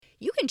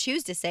You can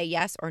choose to say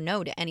yes or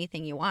no to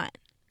anything you want,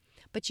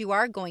 but you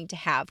are going to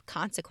have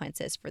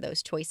consequences for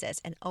those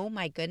choices. And oh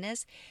my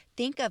goodness,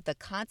 think of the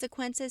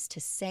consequences to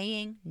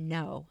saying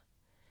no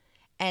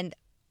and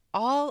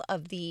all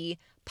of the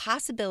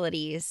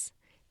possibilities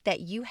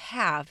that you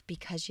have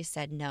because you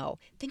said no.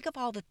 Think of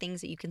all the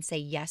things that you can say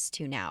yes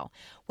to now,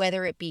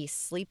 whether it be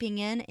sleeping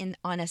in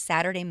on a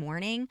Saturday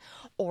morning,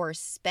 or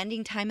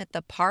spending time at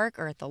the park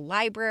or at the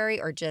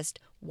library, or just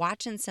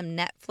watching some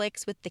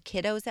Netflix with the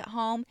kiddos at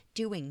home,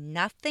 doing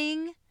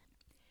nothing.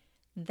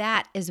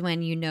 That is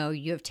when you know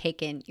you have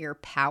taken your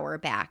power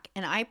back.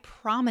 And I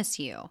promise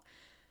you,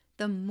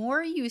 the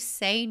more you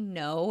say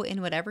no in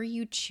whatever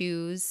you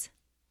choose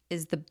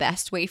is the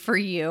best way for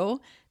you,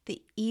 the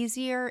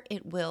easier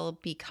it will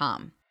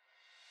become.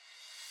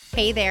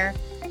 Hey there,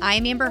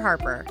 I'm Amber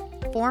Harper,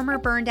 former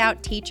burned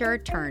out teacher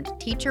turned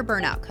teacher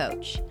burnout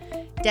coach,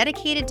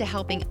 dedicated to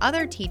helping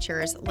other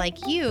teachers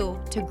like you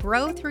to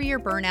grow through your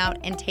burnout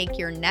and take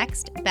your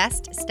next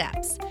best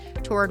steps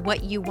toward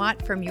what you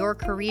want from your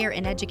career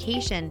in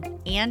education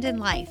and in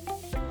life.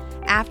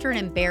 After an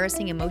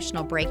embarrassing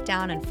emotional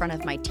breakdown in front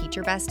of my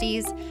teacher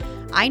besties,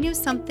 I knew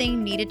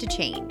something needed to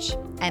change,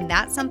 and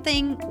that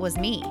something was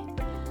me.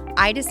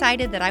 I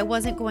decided that I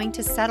wasn't going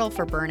to settle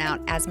for burnout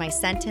as my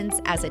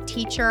sentence as a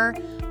teacher,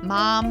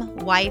 mom,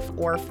 wife,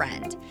 or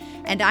friend.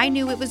 And I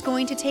knew it was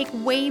going to take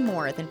way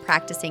more than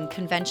practicing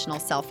conventional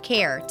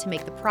self-care to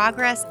make the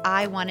progress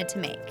I wanted to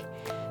make.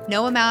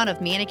 No amount of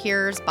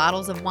manicures,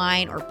 bottles of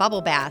wine, or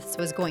bubble baths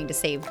was going to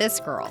save this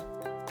girl.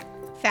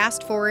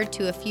 Fast forward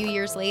to a few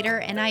years later,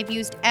 and I've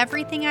used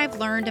everything I've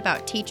learned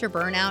about teacher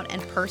burnout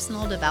and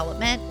personal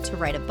development to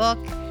write a book,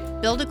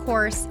 build a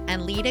course,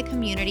 and lead a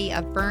community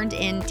of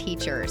burned-in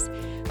teachers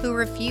who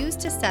refuse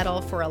to settle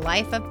for a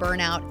life of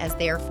burnout as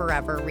their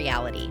forever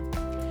reality.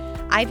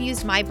 I've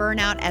used my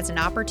burnout as an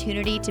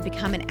opportunity to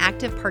become an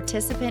active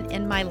participant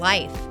in my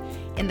life,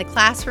 in the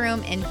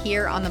classroom and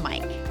here on the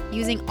mic,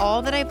 using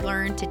all that I've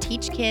learned to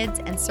teach kids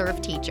and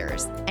serve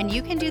teachers. And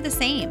you can do the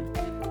same.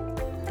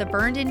 The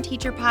Burned In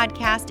Teacher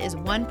podcast is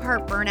one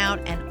part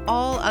burnout and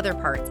all other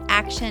parts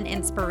action,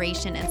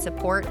 inspiration, and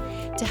support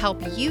to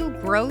help you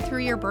grow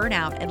through your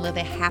burnout and live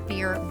a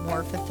happier,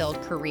 more fulfilled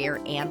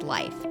career and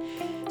life.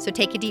 So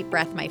take a deep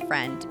breath, my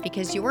friend,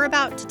 because you're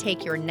about to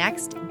take your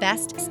next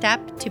best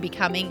step to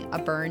becoming a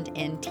burned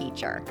in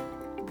teacher.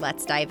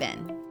 Let's dive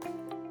in.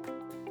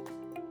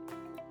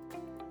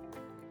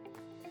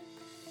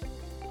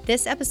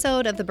 This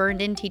episode of the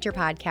Burned In Teacher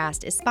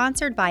podcast is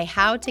sponsored by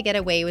How to Get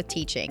Away with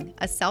Teaching,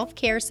 a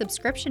self-care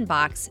subscription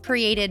box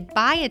created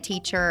by a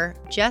teacher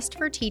just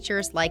for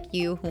teachers like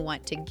you who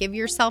want to give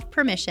yourself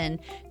permission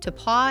to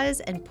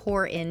pause and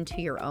pour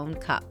into your own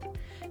cup,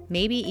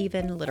 maybe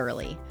even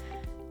literally.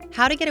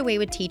 How to Get Away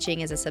with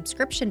Teaching is a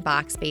subscription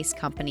box-based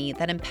company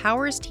that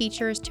empowers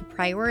teachers to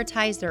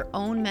prioritize their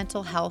own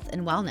mental health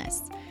and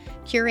wellness.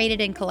 Curated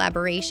in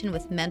collaboration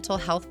with mental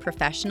health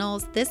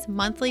professionals, this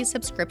monthly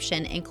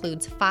subscription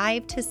includes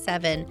 5 to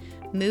 7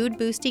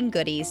 mood-boosting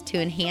goodies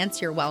to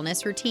enhance your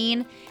wellness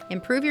routine,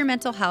 improve your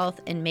mental health,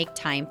 and make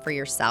time for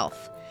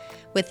yourself.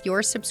 With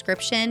your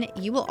subscription,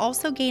 you will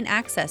also gain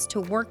access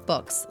to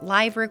workbooks,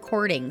 live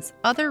recordings,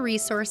 other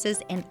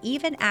resources, and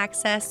even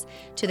access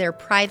to their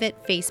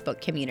private Facebook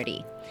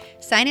community.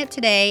 Sign up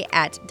today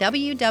at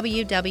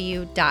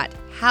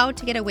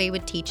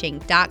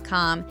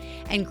www.howtogetawaywithteaching.com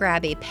and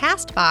grab a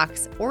past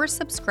box or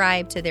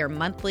subscribe to their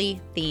monthly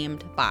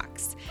themed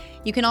box.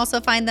 You can also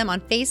find them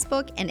on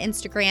Facebook and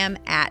Instagram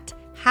at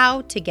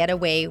How to Get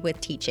Away with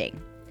Teaching.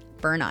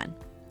 Burn on.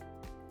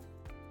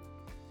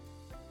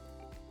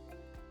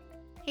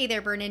 Hey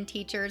there, Burned In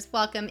Teachers.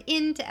 Welcome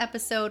into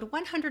episode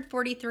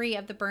 143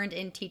 of the Burned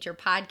In Teacher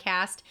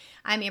podcast.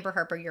 I'm Amber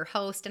Harper, your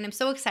host, and I'm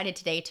so excited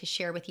today to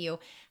share with you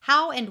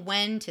how and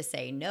when to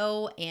say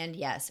no and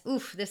yes.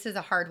 Oof, this is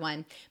a hard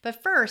one.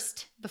 But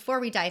first,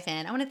 before we dive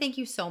in, I want to thank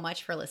you so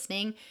much for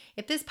listening.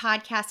 If this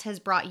podcast has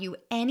brought you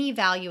any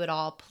value at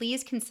all,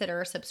 please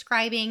consider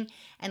subscribing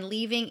and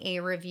leaving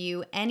a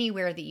review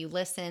anywhere that you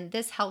listen.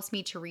 This helps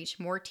me to reach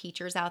more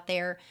teachers out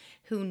there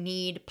who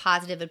need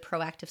positive and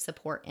proactive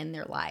support in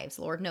their lives.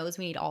 Lord knows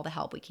we need all the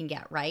help we can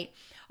get, right?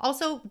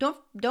 Also,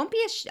 don't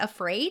be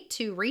afraid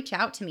to reach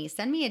out to me.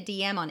 Send me a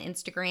DM on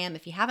Instagram.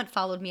 If you haven't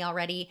followed me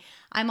already,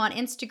 I'm on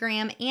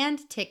Instagram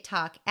and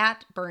TikTok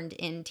at Burned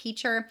In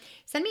Teacher.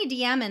 Send me a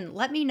DM and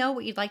let me know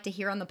what you'd like to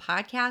hear on the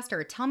podcast,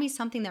 or tell me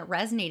something that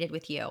resonated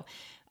with you.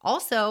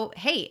 Also,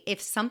 hey,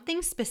 if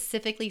something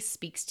specifically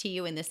speaks to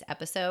you in this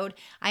episode,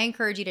 I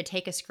encourage you to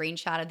take a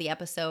screenshot of the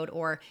episode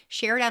or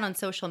share it out on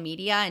social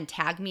media and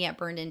tag me at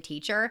Burned In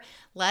Teacher.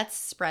 Let's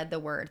spread the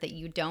word that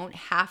you don't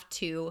have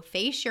to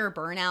face your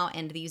burnout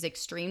and these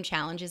extreme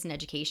challenges in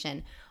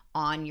education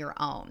on your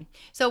own.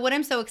 So what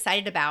I'm so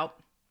excited about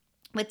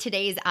with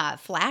today's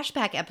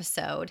Flashback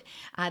episode,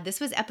 this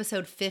was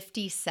episode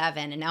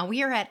 57, and now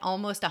we are at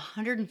almost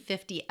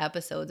 150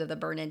 episodes of the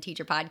Burned In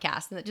Teacher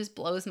podcast, and that just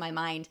blows my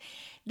mind.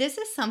 This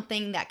is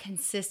something that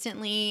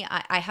consistently,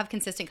 I have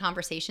consistent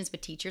conversations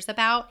with teachers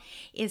about,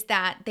 is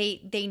that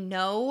they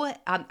know,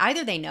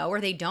 either they know or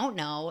they don't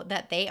know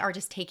that they are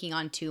just taking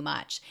on too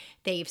much.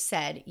 They've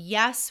said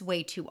yes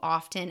way too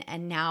often,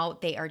 and now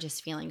they are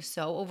just feeling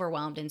so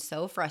overwhelmed and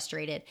so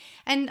frustrated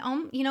and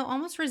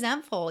almost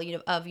resentful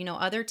of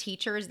other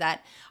teachers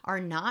that are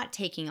not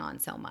taking on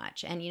so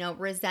much. And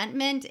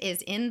resentment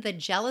is in the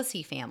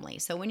jealousy family.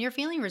 So when you're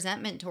feeling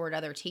resentment toward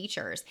other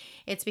teachers,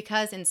 it's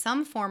because in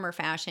some form or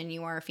fashion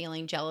you are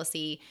feeling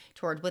jealousy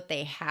toward what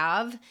they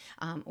have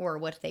or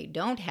what they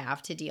don't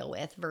have to deal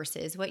with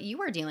versus what you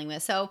are dealing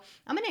with. So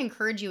I'm going to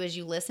encourage you as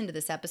you listen to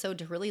this episode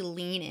to really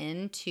lean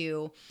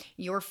into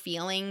your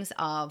feelings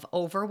of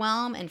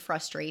overwhelm and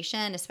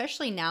frustration,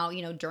 especially now,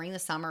 during the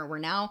summer. We're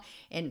now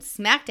in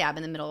smack dab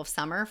in the middle of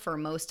summer for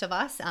most of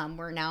us.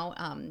 We're now,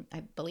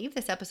 I believe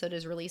this episode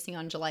is releasing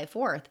on July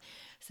 4th.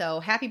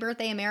 So happy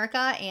birthday,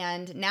 America.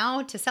 And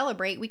now to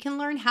celebrate, we can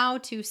learn how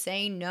to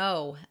say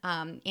no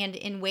and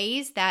in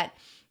ways that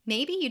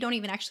maybe you don't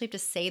even actually have to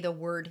say the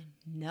word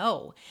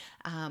no.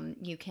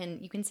 You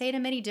can say it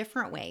in many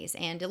different ways,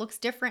 and it looks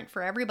different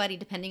for everybody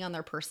depending on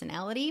their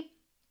personality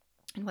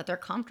and what they're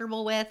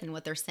comfortable with and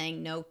what they're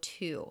saying no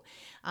to.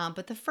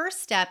 But the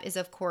first step is,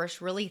 of course,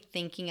 really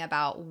thinking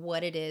about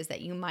what it is that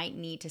you might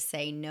need to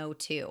say no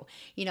to.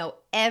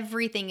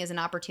 Everything is an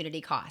opportunity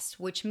cost,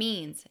 which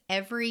means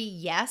every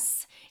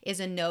yes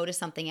is a no to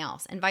something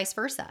else, and vice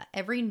versa.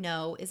 Every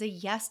no is a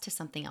yes to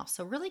something else.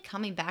 So really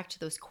coming back to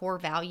those core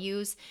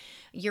values,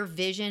 your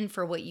vision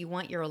for what you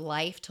want your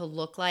life to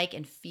look like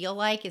and feel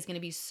like is going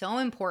to be so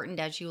important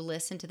as you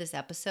listen to this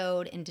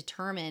episode and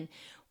determine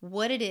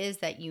what it is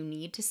that you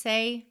need to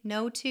say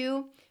no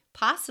to,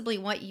 possibly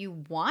what you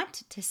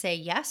want to say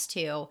yes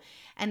to,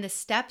 and the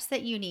steps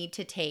that you need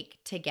to take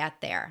to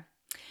get there.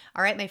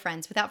 All right, my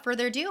friends, without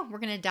further ado, we're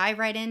going to dive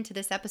right into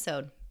this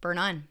episode. Burn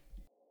on.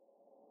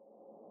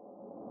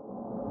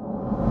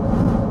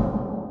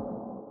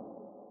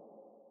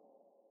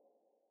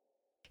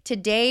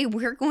 Today,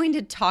 we're going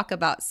to talk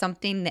about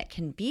something that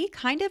can be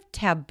kind of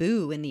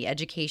taboo in the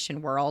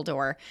education world,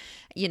 or,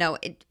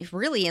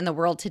 really in the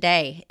world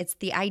today. It's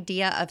the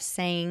idea of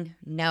saying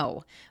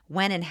no,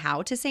 when and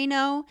how to say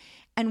no,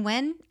 and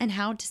when and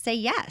how to say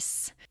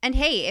yes. And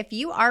hey, if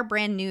you are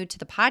brand new to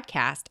the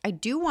podcast, I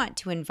do want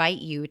to invite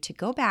you to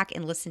go back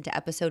and listen to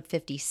episode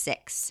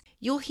 56.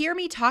 You'll hear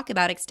me talk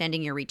about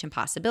extending your reach and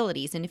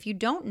possibilities. And if you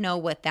don't know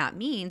what that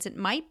means, it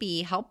might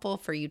be helpful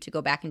for you to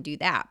go back and do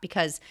that,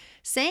 because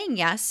saying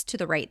yes to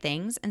the right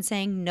things and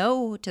saying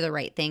no to the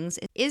right things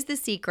is the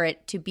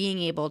secret to being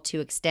able to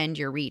extend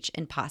your reach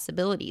and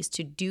possibilities,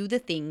 to do the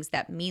things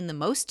that mean the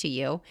most to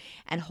you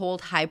and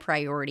hold high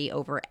priority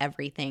over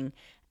everything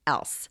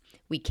else.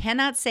 We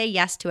cannot say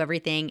yes to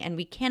everything and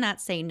we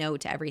cannot say no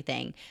to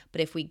everything.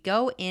 But if we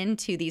go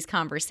into these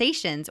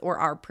conversations or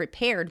are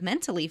prepared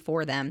mentally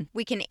for them,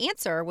 we can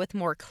answer with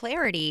more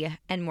clarity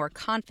and more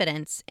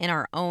confidence in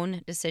our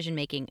own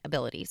decision-making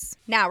abilities.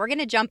 Now, we're going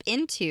to jump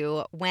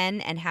into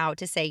when and how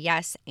to say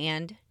yes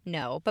and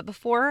no. But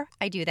before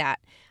I do that,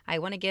 I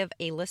want to give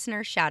a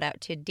listener shout out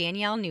to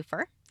Danielle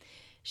Neufer.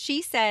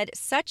 She said,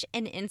 "Such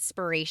an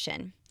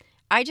inspiration.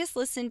 I just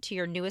listened to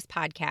your newest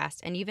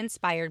podcast and you've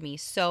inspired me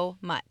so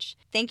much.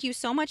 Thank you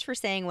so much for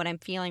saying what I'm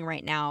feeling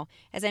right now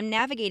as I'm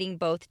navigating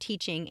both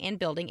teaching and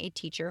building a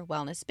teacher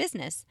wellness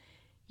business.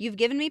 You've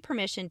given me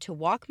permission to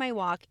walk my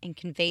walk and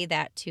convey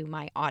that to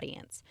my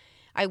audience.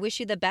 I wish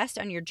you the best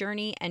on your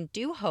journey and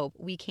do hope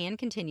we can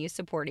continue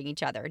supporting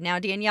each other." Now,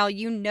 Danielle,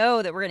 you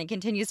know that we're going to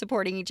continue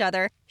supporting each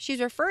other.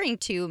 She's referring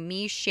to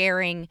me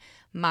sharing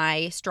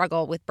my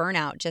struggle with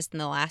burnout just in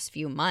the last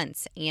few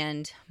months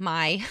and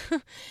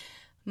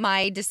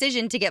my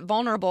decision to get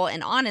vulnerable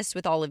and honest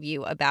with all of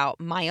you about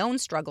my own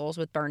struggles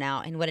with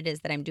burnout and what it is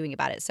that I'm doing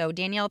about it. So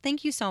Danielle,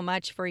 thank you so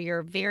much for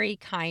your very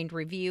kind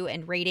review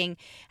and rating.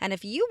 And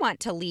if you want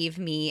to leave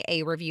me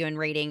a review and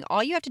rating,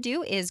 all you have to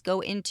do is go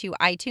into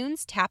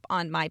iTunes, tap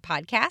on my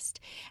podcast,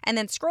 and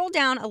then scroll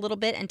down a little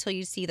bit until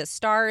you see the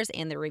stars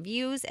and the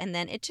reviews. And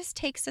then it just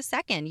takes a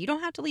second. You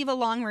don't have to leave a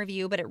long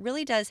review, but it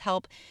really does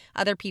help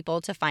other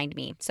people to find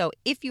me. So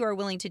if you are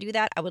willing to do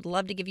that, I would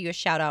love to give you a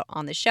shout out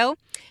on the show.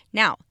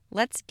 Now,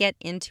 let's get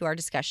into our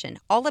discussion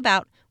all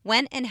about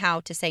when and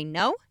how to say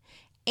no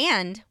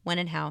and when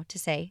and how to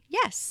say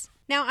yes.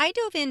 Now, I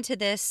dove into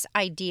this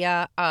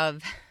idea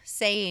of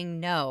saying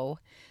no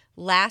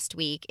last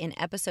week in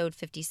episode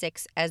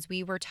 56 as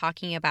we were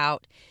talking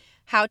about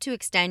how to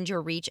extend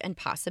your reach and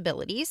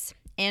possibilities.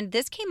 And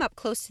this came up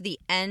close to the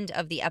end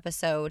of the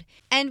episode.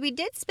 And we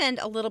did spend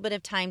a little bit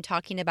of time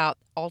talking about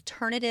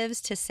alternatives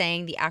to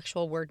saying the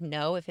actual word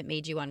no if it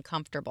made you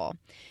uncomfortable.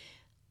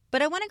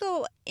 But I want to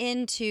go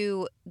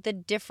into the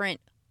different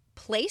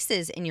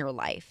places in your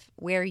life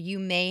where you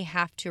may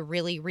have to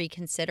really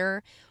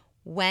reconsider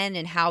when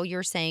and how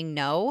you're saying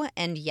no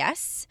and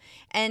yes.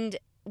 And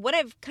what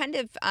I've kind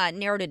of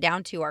narrowed it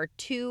down to are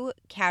two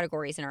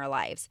categories in our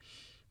lives.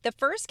 The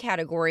first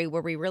category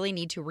where we really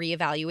need to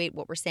reevaluate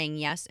what we're saying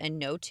yes and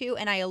no to,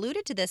 and I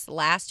alluded to this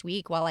last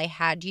week while I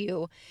had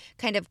you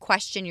kind of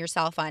question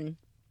yourself on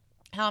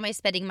How am I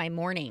spending my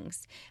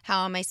mornings?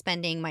 How am I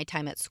spending my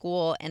time at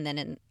school? And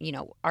then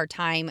our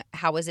time,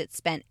 how is it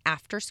spent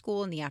after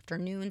school in the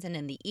afternoons and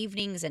in the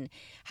evenings? And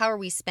how are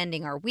we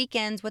spending our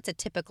weekends? What's a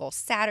typical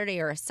Saturday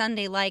or a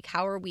Sunday like?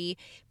 How are we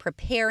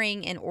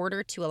preparing in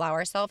order to allow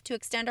ourselves to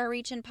extend our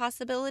reach and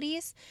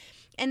possibilities?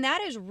 And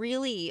that is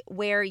really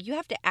where you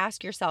have to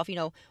ask yourself,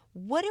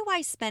 what do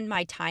I spend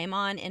my time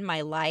on in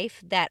my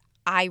life that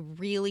I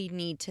really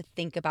need to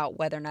think about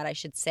whether or not I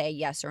should say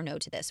yes or no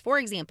to this? For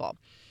example,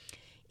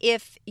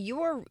 if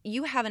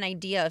you have an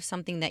idea of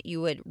something that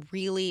you would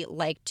really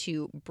like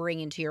to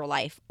bring into your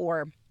life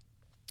or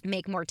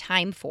make more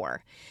time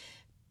for,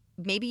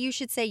 maybe you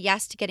should say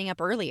yes to getting up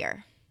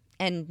earlier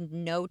and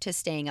no to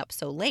staying up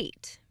so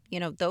late.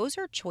 Those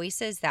are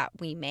choices that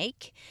we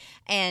make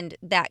and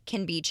that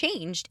can be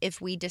changed if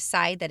we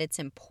decide that it's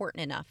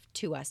important enough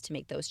to us to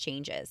make those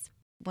changes.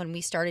 When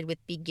we started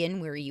with Begin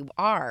Where You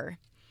Are,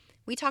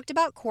 we talked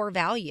about core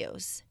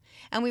values.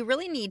 And we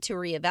really need to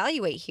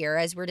reevaluate here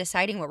as we're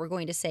deciding what we're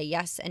going to say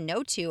yes and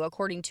no to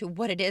according to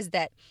what it is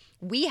that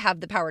we have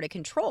the power to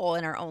control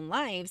in our own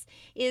lives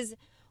is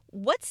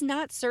what's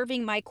not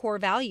serving my core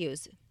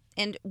values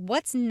and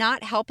what's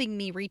not helping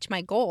me reach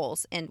my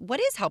goals and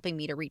what is helping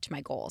me to reach my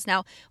goals.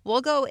 Now,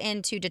 we'll go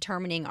into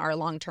determining our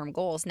long-term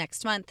goals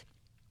next month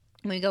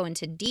when we go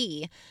into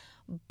D,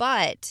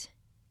 but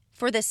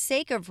for the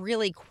sake of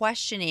really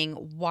questioning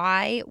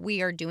why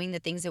we are doing the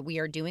things that we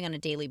are doing on a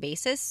daily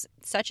basis,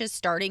 such as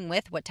starting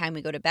with what time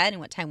we go to bed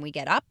and what time we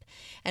get up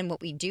and what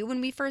we do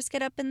when we first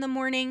get up in the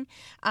morning,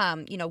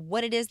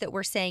 what it is that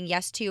we're saying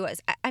yes to.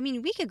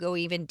 We could go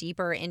even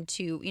deeper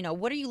into,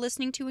 what are you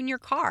listening to in your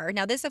car?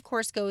 Now, this, of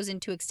course, goes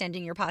into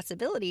extending your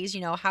possibilities.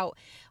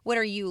 What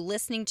are you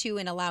listening to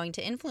and allowing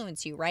to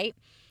influence you, right?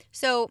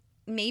 So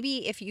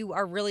maybe if you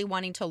are really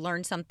wanting to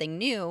learn something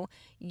new,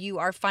 you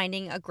are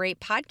finding a great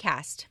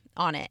podcast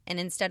on it. And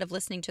instead of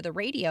listening to the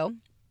radio,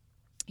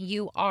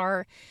 you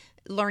are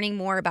learning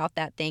more about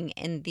that thing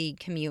in the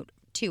commute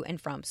to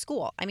and from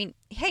school.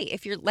 Hey,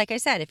 if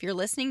you're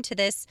listening to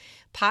this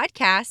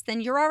podcast,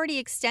 then you're already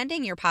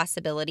extending your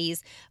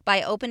possibilities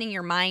by opening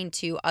your mind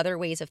to other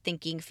ways of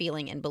thinking,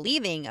 feeling, and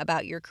believing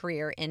about your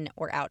career in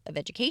or out of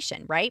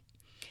education, right?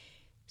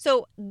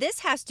 So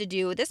this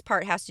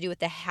part has to do with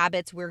the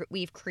habits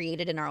we've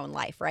created in our own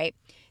life, right?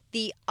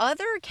 The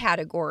other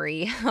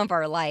category of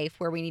our life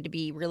where we need to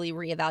be really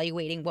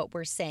reevaluating what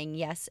we're saying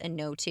yes and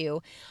no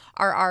to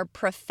are our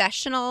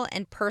professional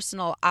and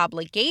personal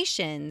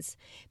obligations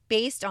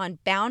based on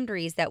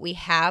boundaries that we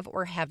have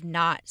or have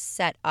not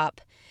set up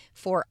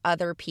for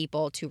other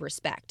people to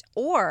respect,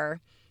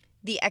 or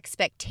the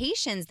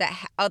expectations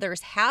that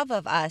others have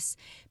of us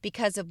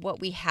because of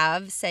what we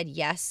have said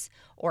yes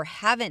or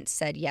haven't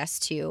said yes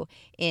to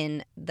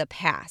in the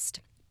past.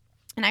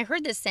 And I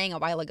heard this saying a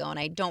while ago, and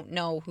I don't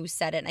know who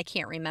said it, and I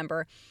can't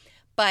remember.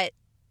 But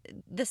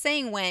the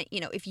saying went,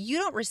 if you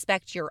don't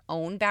respect your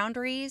own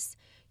boundaries,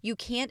 you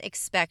can't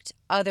expect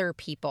other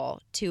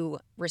people to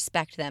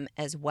respect them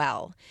as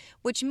well.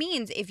 Which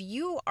means if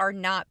you are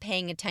not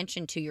paying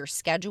attention to your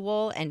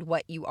schedule and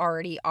what you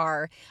already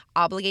are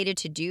obligated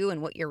to do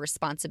and what your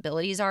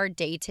responsibilities are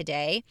day to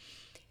day,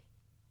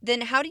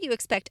 then how do you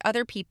expect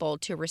other people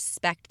to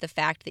respect the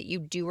fact that you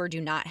do or do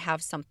not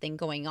have something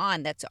going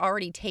on that's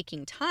already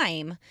taking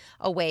time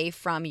away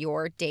from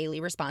your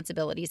daily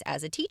responsibilities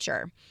as a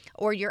teacher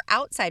or your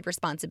outside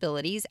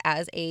responsibilities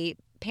as a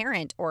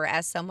parent or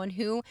as someone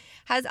who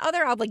has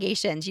other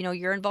obligations?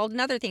 You're involved in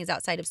other things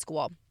outside of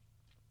school.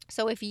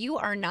 So if you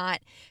are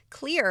not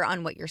clear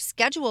on what your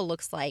schedule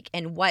looks like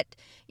and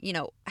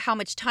how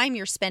much time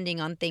you're spending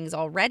on things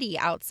already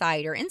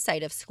outside or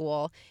inside of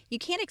school, you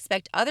can't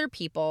expect other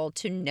people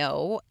to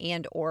know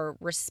and or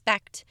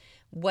respect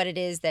what it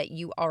is that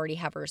you already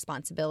have a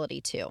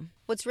responsibility to.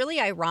 What's really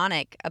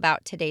ironic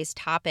about today's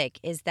topic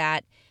is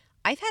that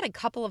I've had a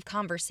couple of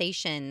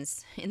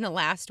conversations in the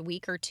last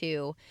week or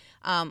two.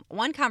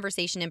 One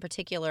conversation in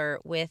particular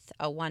with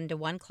a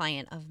one-to-one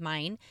client of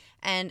mine,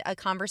 and a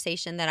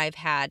conversation that I've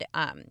had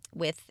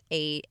with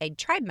a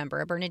tribe member,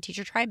 a Burn It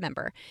Teacher tribe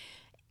member,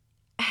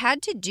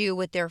 had to do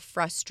with their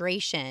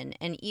frustration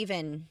and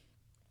even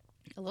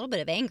a little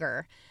bit of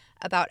anger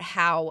about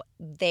how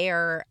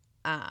their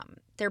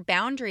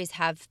boundaries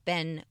have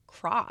been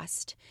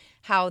crossed,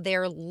 how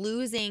they're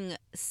losing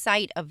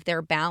sight of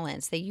their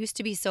balance. They used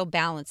to be so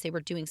balanced. They were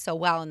doing so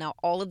well. And now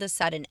all of a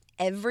sudden,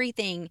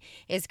 everything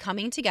is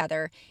coming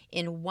together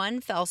in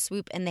one fell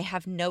swoop and they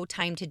have no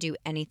time to do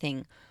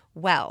anything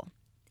well.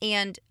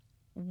 And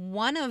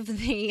one of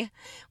the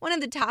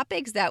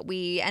topics that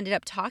we ended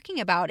up talking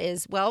about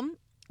is, well,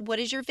 what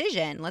is your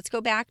vision? Let's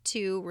go back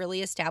to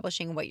really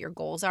establishing what your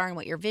goals are and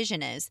what your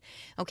vision is.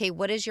 Okay,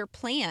 what is your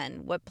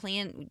plan? What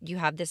plan? You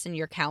have this in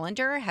your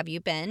calendar? Have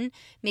you been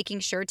making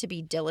sure to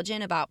be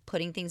diligent about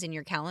putting things in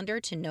your calendar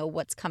to know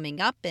what's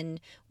coming up and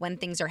when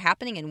things are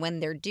happening and when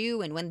they're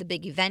due and when the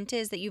big event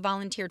is that you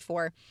volunteered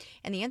for?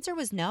 And the answer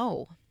was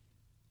no.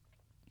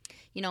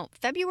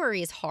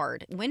 February is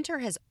hard. Winter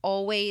has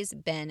always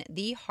been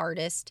the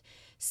hardest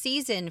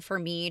season for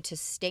me to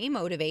stay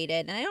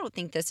motivated. And I don't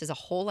think this is a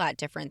whole lot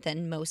different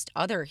than most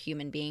other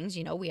human beings.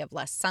 We have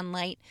less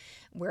sunlight.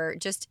 We're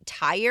just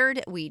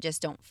tired. We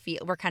just don't feel,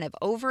 we're kind of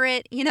over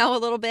it, a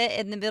little bit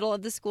in the middle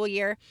of the school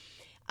year.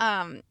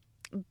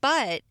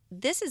 But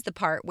this is the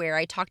part where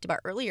I talked about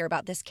earlier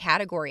about this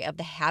category of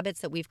the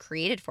habits that we've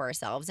created for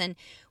ourselves. And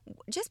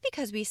just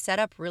because we set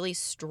up really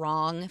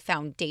strong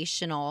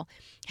foundational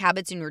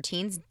habits and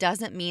routines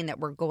doesn't mean that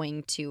we're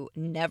going to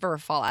never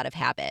fall out of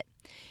habit.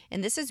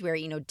 And this is where,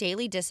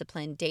 daily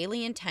discipline,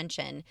 daily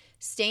intention,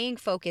 staying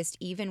focused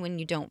even when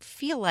you don't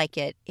feel like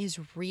it is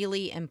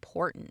really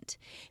important.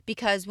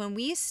 Because when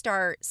we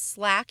start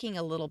slacking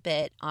a little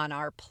bit on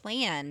our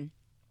plan,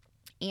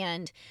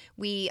 and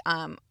we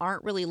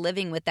aren't really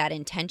living with that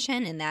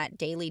intention and that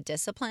daily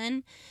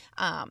discipline,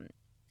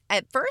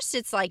 at first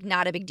it's like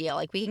not a big deal.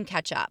 Like we can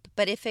catch up.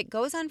 But if it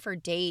goes on for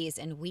days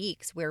and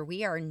weeks where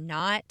we are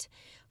not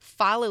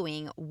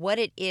following what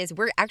it is,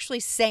 we're actually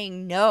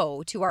saying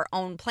no to our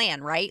own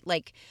plan, right?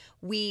 Like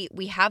we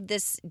have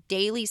this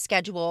daily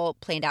schedule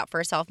planned out for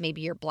ourselves. Maybe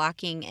you're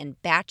blocking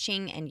and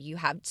batching and you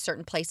have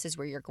certain places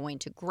where you're going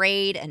to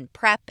grade and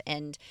prep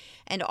and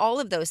all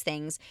of those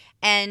things.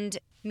 And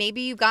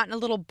maybe you've gotten a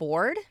little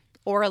bored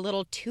or a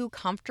little too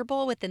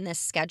comfortable within this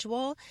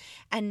schedule,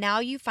 and now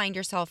you find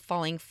yourself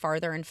falling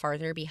farther and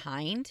farther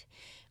behind.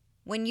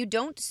 When you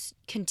don't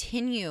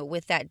continue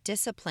with that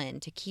discipline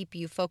to keep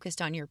you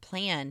focused on your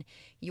plan,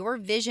 your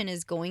vision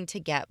is going to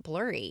get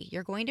blurry.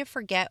 You're going to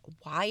forget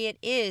why it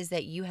is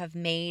that you have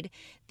made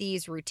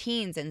these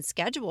routines and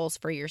schedules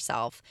for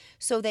yourself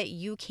so that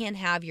you can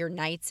have your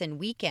nights and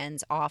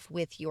weekends off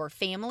with your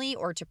family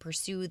or to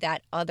pursue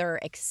that other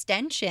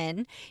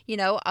extension,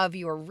 of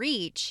your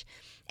reach.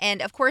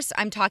 And of course,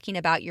 I'm talking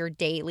about your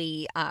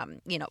daily,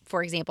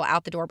 for example,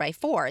 out the door by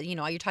 4,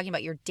 you're talking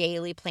about your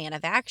daily plan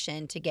of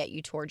action to get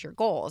you towards your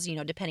goals,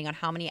 depending on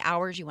how many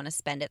hours you want to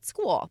spend at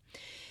school.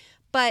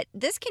 But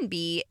this can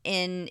be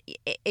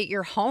at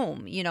your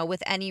home,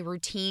 with any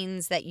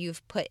routines that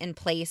you've put in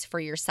place for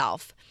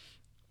yourself.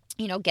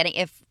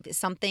 If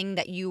something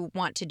that you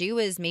want to do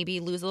is maybe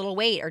lose a little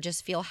weight or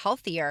just feel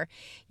healthier,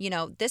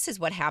 this is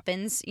what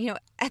happens,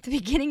 at the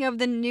beginning of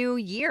the new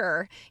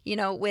year,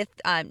 with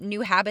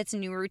new habits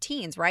and new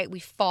routines, right? We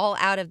fall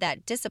out of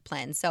that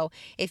discipline. So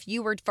if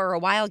you were for a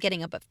while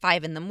getting up at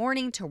 5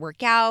 a.m. to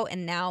work out,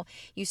 and now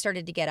you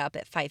started to get up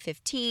at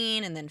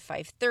 5:15 and then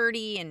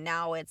 5:30, and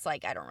now it's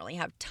like, I don't really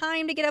have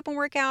time to get up and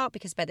work out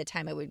because by the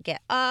time I would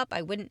get up,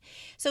 I wouldn't.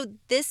 So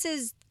this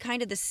is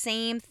kind of the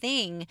same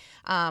thing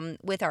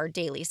with our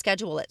daily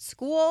schedule at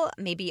school.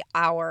 Maybe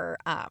our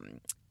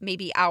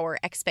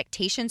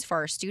expectations for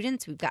our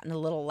students, we've gotten a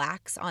little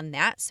lax on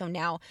that. So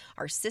now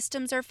our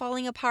systems are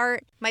falling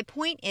apart. My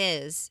point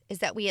is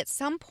that we at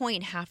some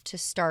point have to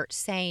start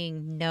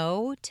saying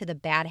no to the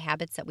bad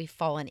habits that we've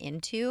fallen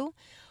into,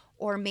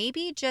 or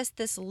maybe just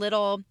this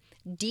little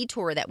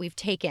detour that we've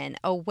taken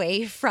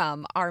away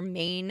from our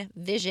main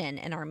vision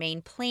and our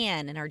main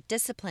plan and our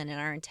discipline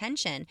and our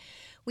intention.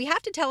 We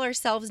have to tell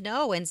ourselves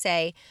no and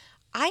say,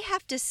 I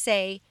have to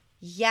say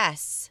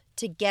yes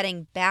to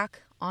getting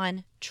back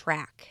on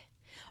track.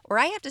 Or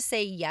I have to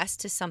say yes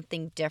to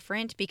something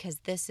different because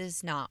this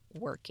is not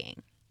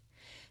working.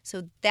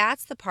 So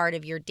that's the part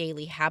of your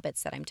daily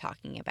habits that I'm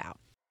talking about.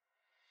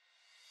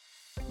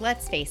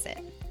 Let's face it,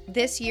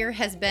 this year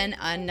has been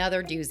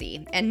another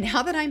doozy. And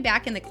now that I'm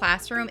back in the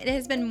classroom, it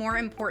has been more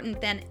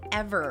important than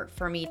ever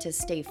for me to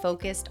stay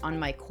focused on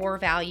my core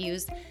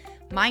values,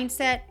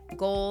 mindset,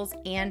 goals,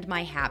 and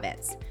my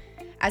habits.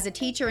 As a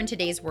teacher in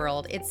today's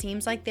world, it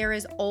seems like there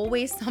is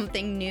always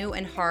something new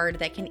and hard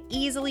that can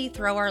easily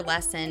throw our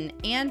lesson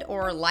and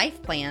or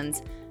life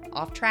plans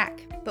off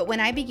track. But when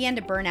I began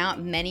to burn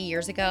out many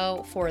years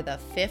ago for the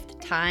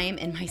 5th time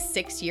in my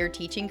 6-year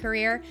teaching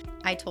career,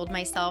 I told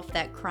myself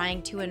that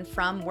crying to and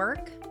from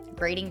work,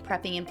 grading,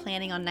 prepping, and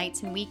planning on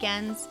nights and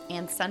weekends,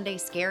 and Sunday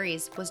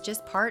scaries was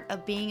just part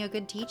of being a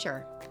good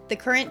teacher. The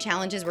current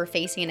challenges we're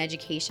facing in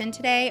education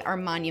today are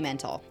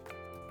monumental.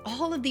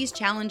 All of these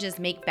challenges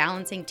make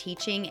balancing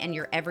teaching and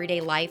your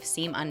everyday life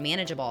seem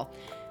unmanageable.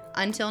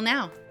 Until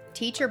now,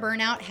 teacher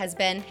burnout has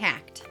been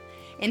hacked.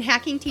 In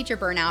Hacking Teacher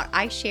Burnout,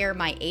 I share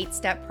my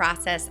 8-step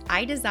process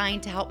I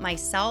designed to help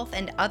myself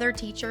and other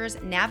teachers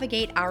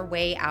navigate our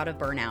way out of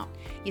burnout.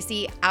 You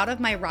see, out of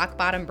my rock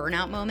bottom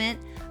burnout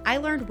moment, I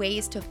learned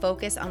ways to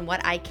focus on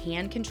what I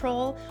can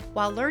control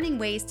while learning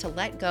ways to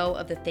let go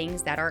of the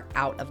things that are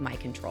out of my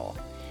control.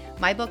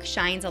 My book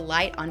shines a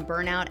light on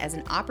burnout as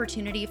an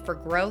opportunity for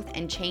growth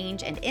and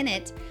change, and in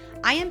it,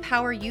 I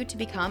empower you to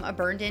become a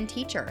burned-in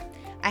teacher,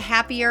 a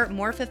happier,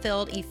 more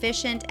fulfilled,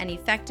 efficient, and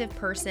effective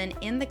person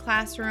in the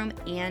classroom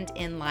and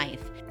in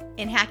life.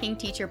 In Hacking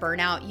Teacher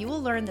Burnout, you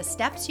will learn the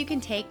steps you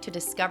can take to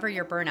discover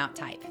your burnout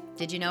type.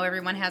 Did you know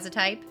everyone has a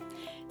type?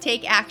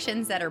 Take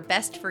actions that are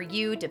best for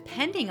you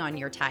depending on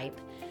your type.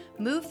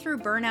 Move through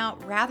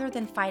burnout rather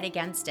than fight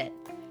against it.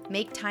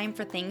 Make time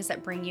for things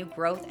that bring you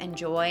growth and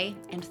joy,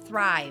 and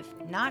thrive,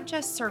 not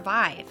just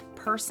survive,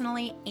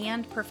 personally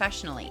and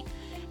professionally.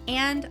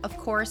 and of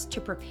course,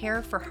 to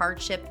prepare for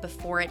hardship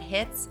before it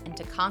hits and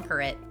to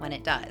conquer it when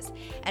it does.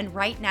 And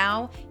right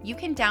now, you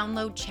can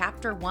download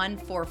Chapter 1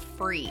 for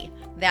free.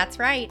 That's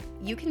right,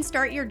 you can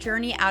start your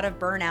journey out of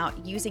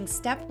burnout using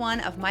step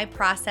 1 of my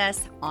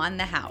process on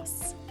the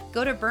house.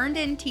 Go to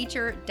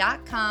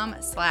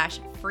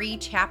burnedinteacher.com/free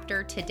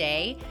chapter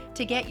today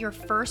to get your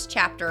first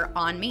chapter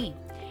on me.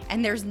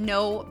 And there's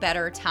no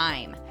better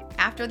time.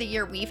 After the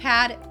year we've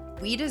had,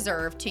 we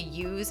deserve to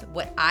use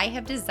what I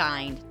have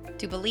designed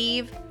to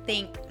believe,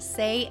 think,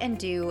 say, and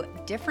do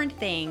different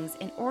things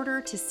in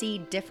order to see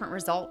different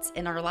results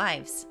in our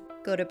lives.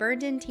 Go to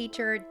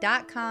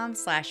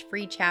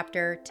burnedinteacher.com/free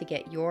chapter to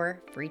get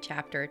your free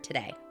chapter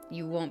today.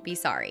 You won't be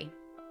sorry.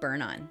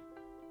 Burn on.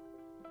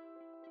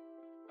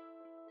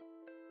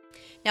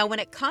 Now, when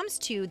it comes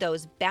to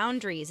those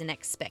boundaries and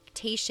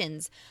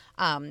expectations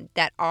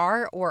that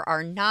are or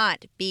are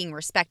not being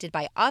respected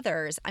by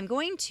others, I'm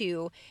going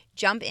to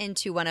jump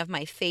into one of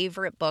my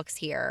favorite books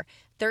here,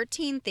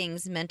 13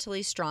 Things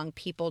Mentally Strong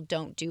People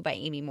Don't Do by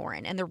Amy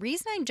Morin. And the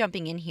reason I'm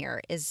jumping in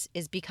here is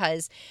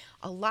because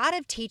a lot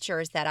of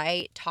teachers that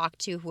I talk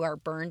to who are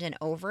burned and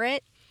over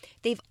it,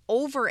 they've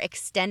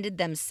overextended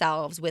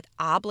themselves with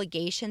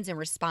obligations and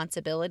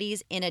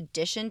responsibilities in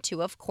addition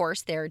to, of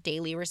course, their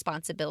daily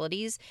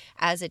responsibilities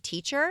as a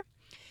teacher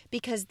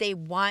because they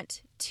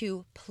want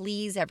to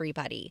please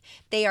everybody.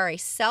 They are a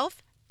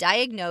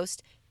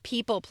self-diagnosed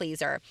people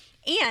pleaser.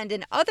 And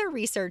in other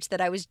research that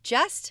I was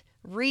just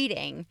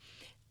reading,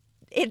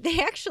 they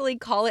actually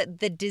call it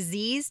the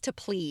disease to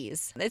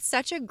please. It's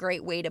such a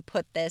great way to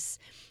put this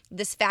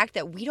fact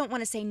that we don't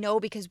want to say no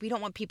because we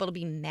don't want people to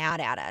be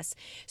mad at us.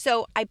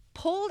 So I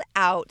pulled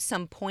out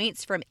some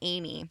points from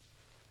Amy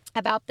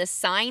about the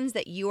signs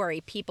that you are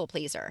a people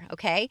pleaser,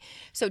 okay?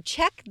 So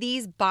check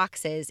these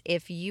boxes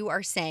if you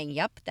are saying,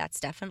 yep, that's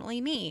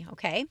definitely me,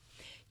 okay?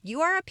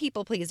 You are a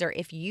people pleaser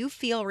if you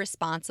feel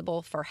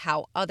responsible for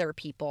how other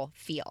people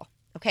feel,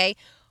 okay?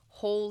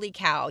 Holy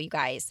cow, you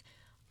guys.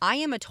 I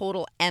am a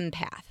total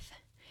empath,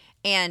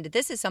 and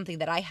this is something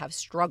that I have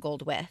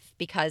struggled with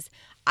because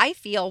I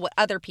feel what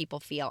other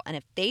people feel, and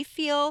if they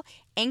feel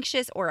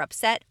anxious or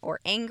upset or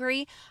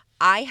angry,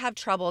 I have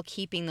trouble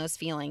keeping those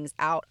feelings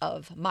out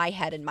of my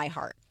head and my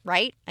heart,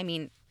 right? I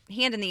mean,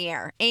 hand in the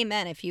air.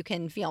 Amen if you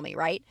can feel me,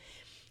 right?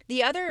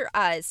 The other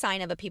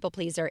sign of a people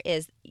pleaser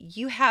is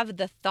you have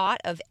the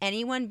thought of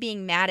anyone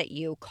being mad at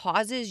you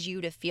causes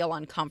you to feel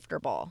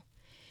uncomfortable.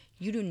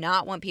 You do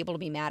not want people to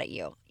be mad at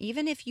you.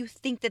 Even if you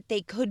think that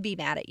they could be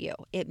mad at you,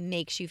 it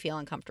makes you feel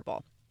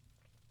uncomfortable.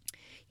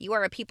 You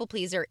are a people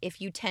pleaser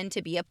if you tend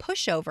to be a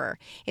pushover.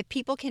 If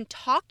people can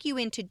talk you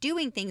into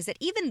doing things that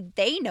even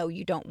they know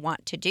you don't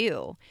want to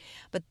do,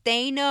 but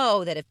they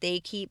know that if they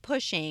keep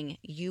pushing,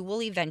 you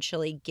will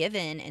eventually give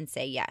in and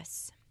say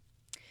yes.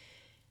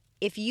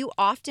 If you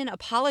often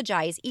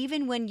apologize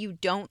even when you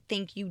don't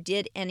think you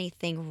did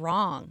anything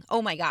wrong.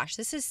 Oh my gosh,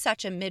 this is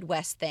such a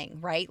Midwest thing,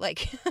 right?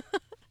 Like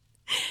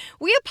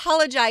we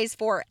apologize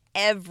for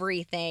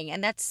everything,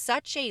 and that's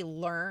such a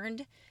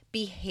learned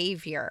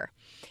behavior,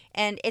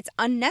 and it's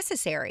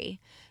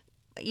unnecessary.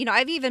 You know,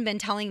 I've even been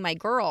telling my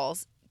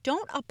girls,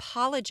 don't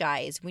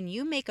apologize when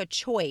you make a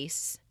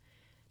choice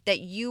that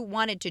you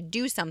wanted to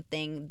do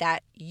something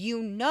that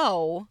you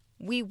know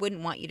we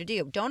wouldn't want you to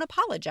do. Don't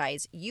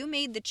apologize. You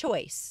made the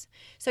choice,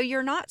 so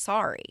you're not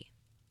sorry,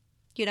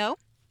 you know?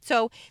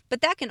 So,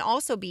 but that can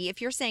also be if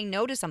you're saying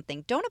no to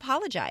something, don't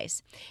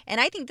apologize. And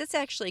I think this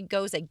actually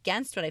goes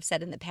against what I've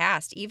said in the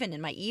past, even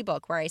in my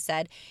ebook where I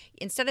said,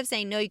 instead of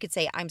saying no, you could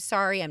say, I'm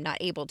sorry, I'm not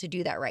able to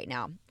do that right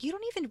now. You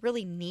don't even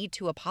really need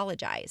to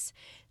apologize.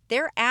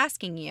 They're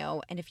asking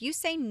you, and if you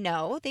say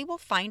no, they will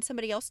find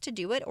somebody else to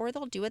do it or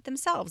they'll do it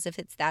themselves if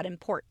it's that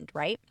important,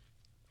 right?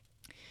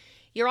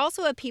 You're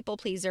also a people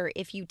pleaser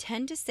if you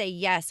tend to say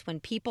yes when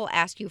people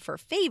ask you for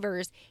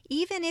favors,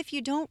 even if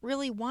you don't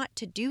really want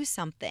to do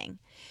something.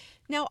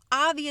 Now,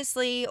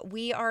 obviously,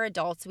 we are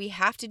adults. We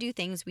have to do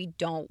things we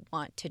don't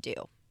want to do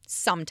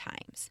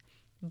sometimes.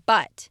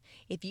 But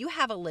if you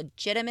have a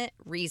legitimate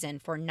reason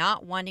for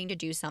not wanting to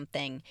do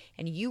something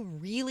and you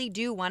really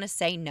do want to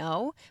say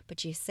no,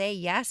 but you say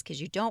yes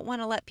because you don't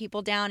want to let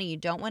people down and you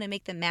don't want to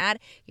make them mad,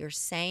 you're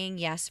saying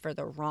yes for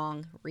the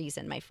wrong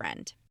reason, my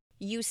friend.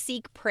 You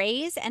seek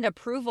praise and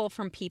approval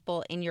from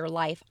people in your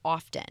life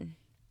often.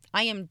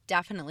 I am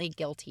definitely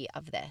guilty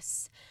of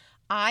this.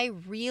 I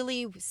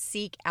really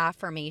seek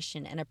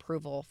affirmation and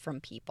approval from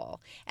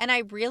people. And I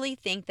really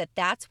think that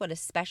that's what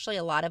especially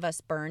a lot of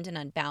us burned and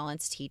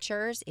unbalanced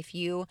teachers, if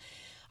you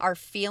are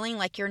feeling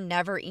like you're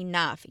never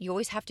enough, you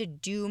always have to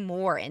do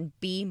more and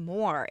be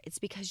more, it's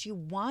because you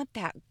want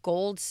that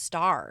gold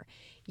star.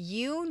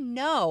 You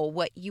know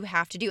what you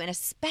have to do. And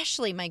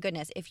especially, my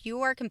goodness, if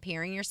you are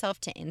comparing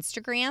yourself to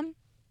Instagram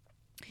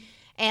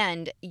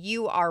and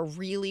you are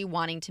really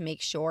wanting to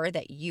make sure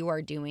that you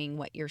are doing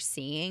what you're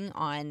seeing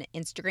on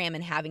Instagram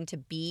and having to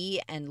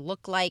be and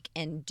look like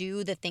and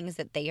do the things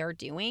that they are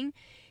doing,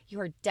 you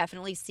are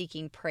definitely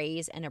seeking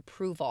praise and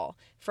approval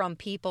from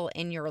people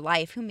in your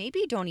life who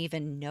maybe don't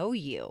even know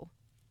you,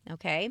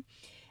 okay?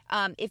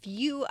 if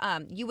you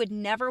would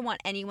never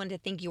want anyone to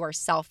think you are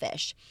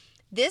selfish.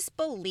 This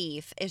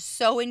belief is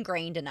so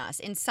ingrained in us,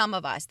 in some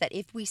of us, that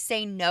if we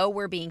say no,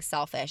 we're being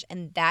selfish.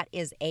 And that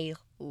is a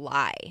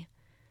lie.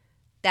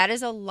 That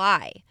is a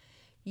lie.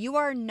 You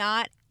are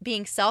not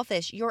being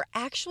selfish. You're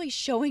actually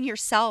showing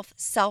yourself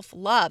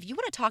self-love. You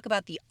want to talk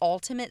about the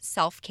ultimate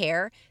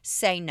self-care?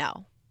 Say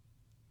no.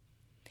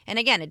 And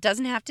again, it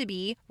doesn't have to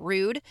be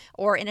rude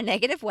or in a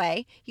negative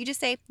way. You just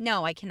say,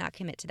 no, I cannot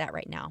commit to that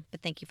right now,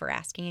 but thank you for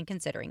asking and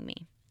considering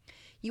me.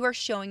 You are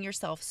showing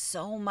yourself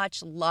so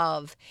much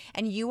love,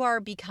 and you are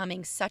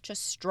becoming such a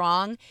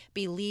strong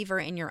believer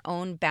in your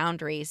own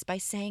boundaries by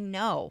saying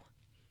no.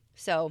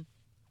 So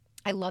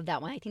I love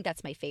that one. I think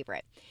that's my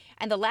favorite.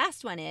 And the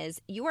last one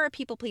is, you are a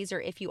people pleaser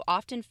if you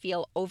often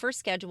feel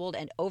overscheduled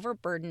and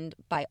overburdened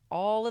by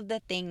all of the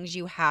things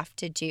you have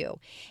to do,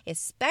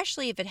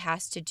 especially if it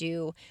has to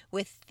do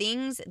with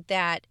things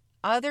that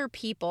other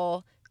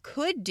people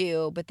could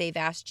do, but they've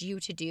asked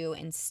you to do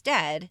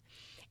instead.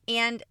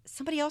 And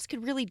somebody else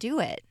could really do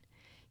it.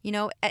 You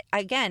know,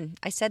 again,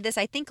 I said this,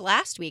 I think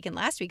last week in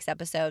last week's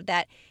episode,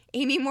 that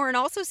Amy Morin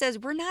also says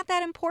we're not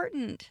that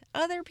important.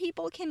 Other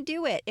people can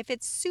do it. If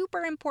it's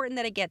super important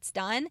that it gets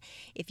done,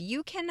 if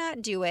you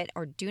cannot do it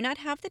or do not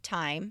have the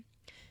time,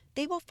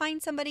 they will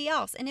find somebody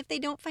else. And if they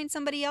don't find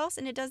somebody else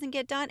and it doesn't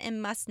get done, it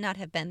must not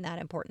have been that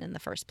important in the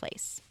first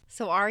place.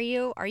 So are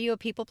you a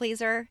people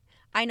pleaser?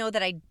 I know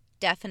that I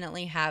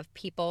definitely have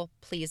people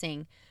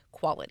pleasing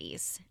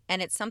qualities,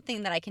 and it's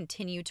something that I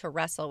continue to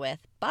wrestle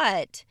with,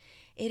 but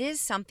it is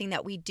something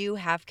that we do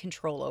have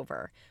control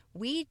over.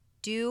 We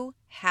do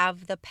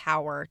have the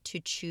power to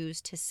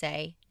choose to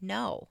say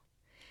no,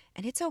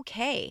 and it's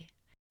okay.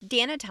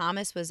 Dana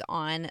Thomas was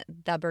on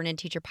the Burn In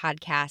Teacher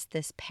podcast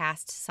this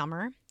past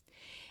summer,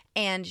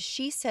 and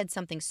she said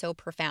something so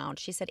profound.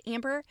 She said,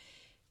 Amber,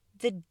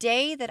 the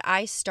day that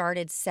I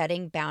started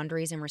setting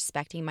boundaries and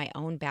respecting my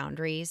own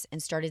boundaries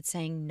and started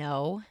saying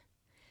no,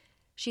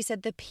 she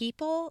said, the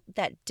people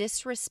that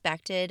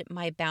disrespected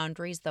my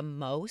boundaries the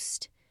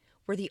most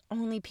were the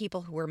only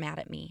people who were mad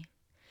at me.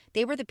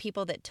 They were the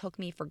people that took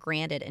me for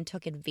granted and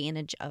took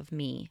advantage of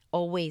me,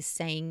 always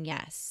saying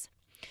yes.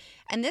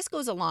 And this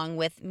goes along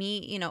with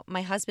me, you know,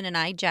 my husband and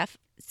I, Jeff,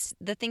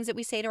 the things that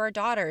we say to our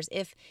daughters.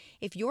 If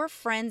your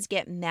friends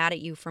get mad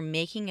at you for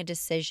making a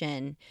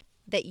decision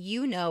that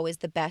you know is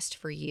the best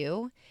for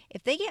you,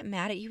 if they get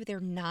mad at you, they're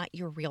not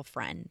your real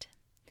friend.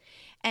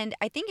 And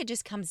I think it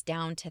just comes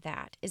down to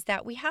that, is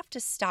that we have to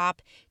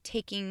stop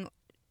taking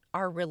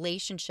our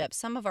relationships,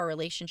 some of our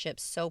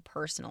relationships, so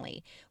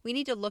personally. We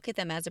need to look at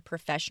them as a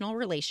professional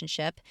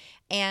relationship,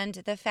 and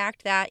the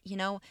fact that, you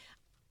know,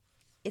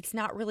 it's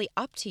not really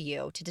up to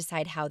you to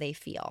decide how they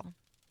feel.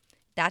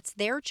 That's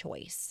their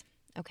choice,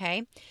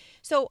 okay?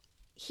 So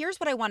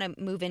here's what I want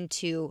to move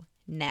into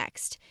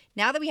next.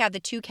 Now that we have the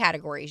two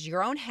categories,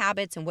 your own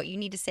habits and what you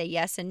need to say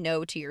yes and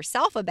no to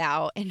yourself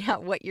about, and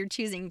not what you're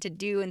choosing to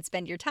do and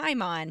spend your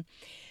time on,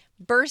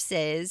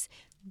 versus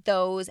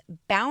those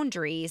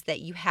boundaries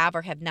that you have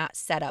or have not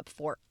set up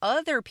for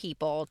other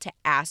people to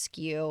ask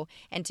you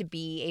and to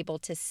be able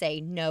to say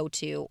no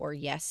to or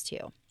yes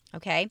to,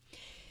 okay?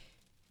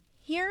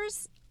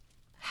 Here's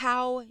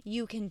how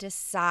you can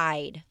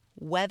decide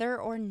whether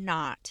or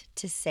not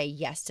to say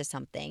yes to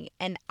something.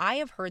 And I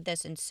have heard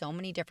this in so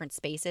many different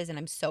spaces, and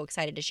I'm so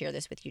excited to share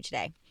this with you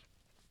today.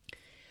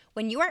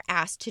 When you are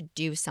asked to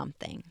do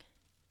something,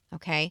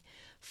 okay,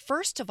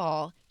 first of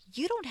all,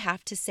 you don't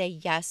have to say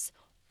yes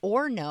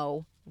or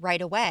no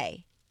right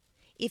away.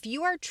 If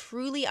you are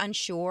truly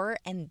unsure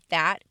and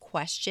that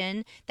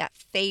question, that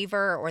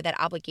favor or that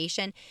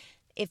obligation,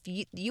 if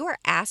you are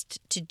asked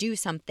to do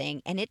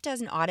something and it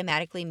doesn't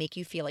automatically make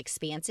you feel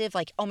expansive,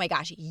 like, oh my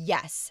gosh,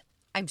 yes,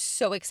 I'm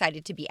so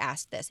excited to be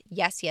asked this.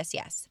 Yes, yes,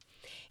 yes.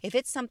 If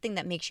it's something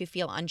that makes you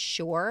feel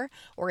unsure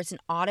or it's an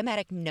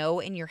automatic no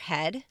in your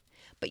head,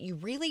 but you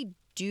really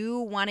do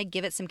want to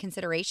give it some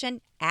consideration,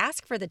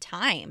 ask for the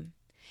time.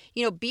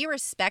 You know, be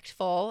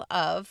respectful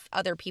of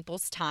other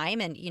people's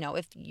time. And, you know,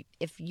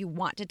 if you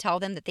want to tell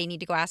them that they need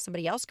to go ask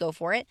somebody else, go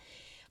for it.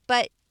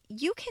 But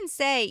you can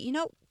say, you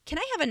know, can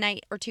I have a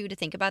night or two to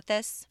think about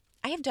this?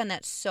 I have done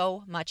that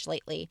so much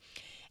lately.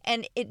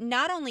 And it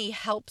not only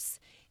helps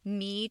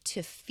me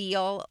to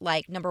feel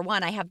like, number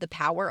one, I have the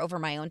power over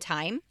my own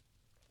time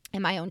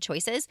and my own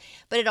choices,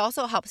 but it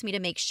also helps me to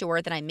make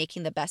sure that I'm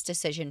making the best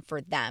decision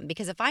for them.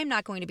 Because if I'm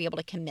not going to be able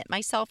to commit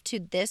myself to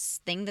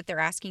this thing that they're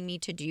asking me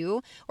to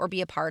do or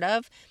be a part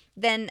of,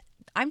 then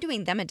I'm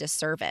doing them a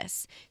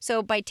disservice.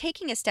 So by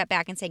taking a step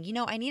back and saying, you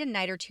know, I need a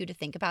night or two to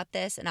think about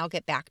this and I'll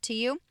get back to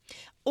you.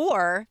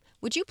 Or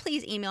would you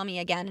please email me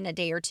again in a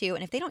day or two?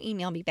 And if they don't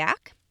email me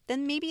back,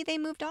 then maybe they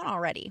moved on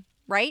already,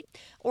 right?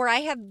 Or I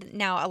have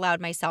now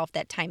allowed myself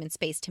that time and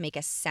space to make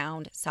a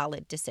sound,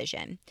 solid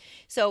decision.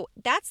 So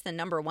that's the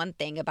number one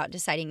thing about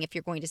deciding if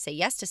you're going to say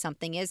yes to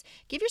something, is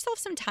give yourself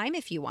some time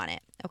if you want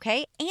it,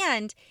 okay?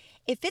 And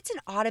if it's an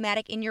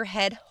automatic in your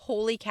head,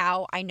 holy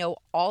cow, I know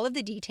all of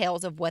the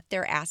details of what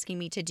they're asking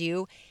me to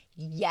do,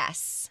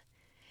 yes,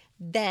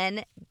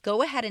 then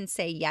go ahead and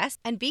say yes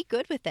and be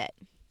good with it.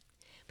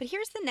 But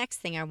here's the next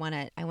thing I want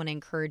to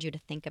encourage you to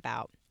think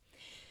about.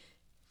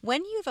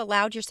 When you've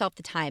allowed yourself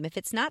the time, if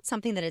it's not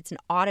something that it's an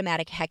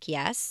automatic heck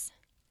yes,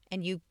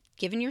 and you've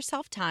given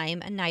yourself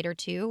time, a night or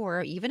two,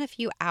 or even a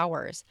few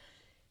hours,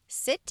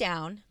 sit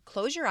down,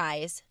 close your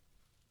eyes,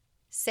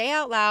 say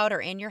out loud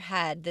or in your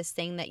head this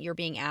thing that you're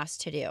being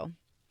asked to do,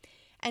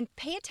 and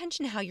pay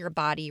attention to how your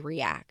body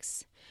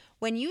reacts.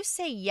 When you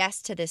say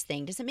yes to this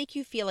thing, does it make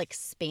you feel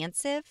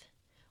expansive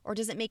or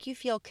does it make you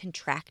feel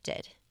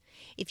contracted?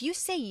 If you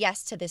say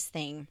yes to this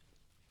thing,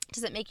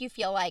 does it make you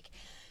feel like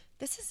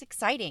this is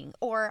exciting,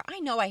 or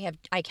I know I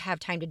have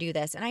time to do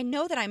this, and I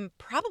know that I'm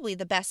probably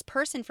the best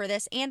person for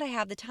this and I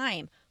have the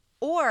time?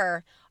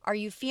 Or are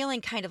you feeling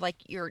kind of like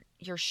your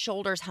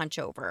shoulders hunch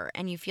over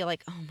and you feel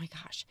like, oh my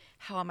gosh,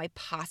 how am I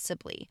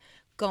possibly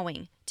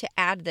going to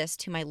add this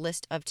to my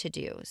list of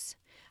to-dos?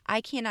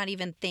 I cannot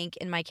even think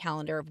in my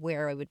calendar of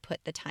where I would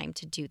put the time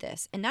to do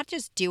this. And not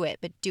just do it,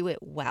 but do it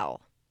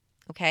well.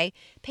 Okay?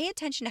 Pay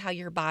attention to how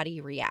your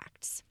body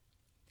reacts.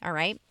 All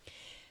right?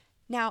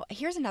 Now,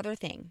 here's another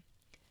thing.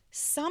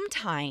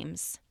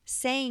 Sometimes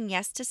saying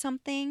yes to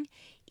something,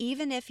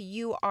 even if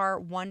you are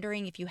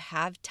wondering if you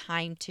have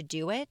time to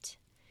do it,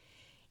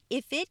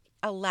 if it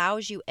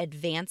allows you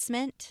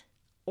advancement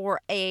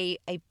or a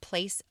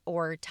place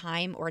or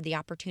time or the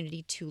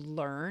opportunity to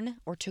learn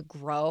or to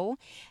grow,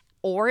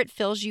 or it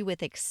fills you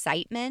with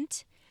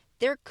excitement,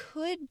 there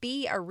could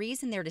be a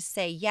reason there to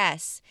say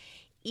yes,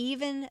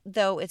 even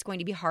though it's going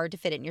to be hard to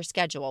fit it in your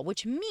schedule,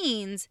 which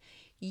means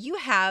you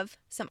have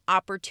some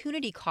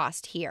opportunity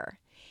cost here.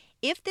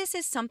 If this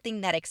is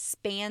something that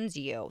expands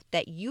you,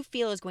 that you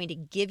feel is going to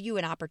give you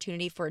an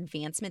opportunity for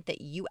advancement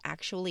that you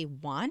actually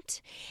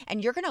want,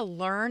 and you're going to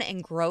learn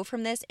and grow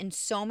from this in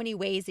so many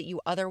ways that you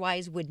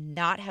otherwise would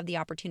not have the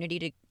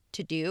opportunity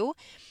to do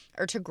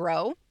or to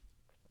grow,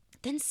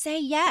 then say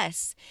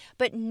yes.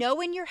 But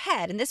know in your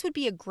head, and this would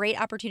be a great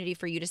opportunity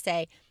for you to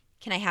say,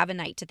 can I have a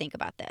night to think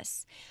about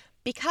this?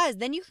 Because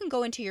then you can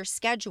go into your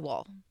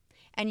schedule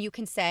and you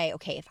can say,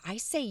 okay, if I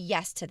say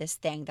yes to this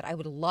thing that I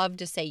would love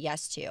to say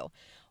yes to,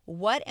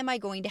 what am I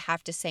going to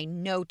have to say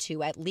no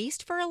to, at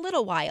least for a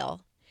little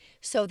while,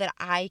 so that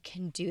I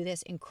can do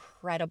this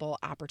incredible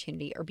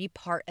opportunity or be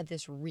part of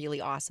this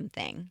really awesome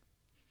thing?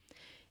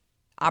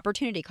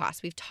 Opportunity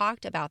cost. We've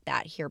talked about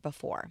that here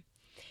before.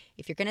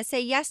 If you're going to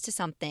say yes to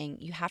something,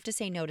 you have to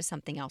say no to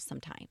something else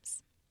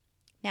sometimes.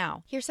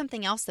 Now, here's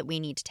something else that we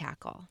need to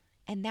tackle,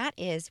 and that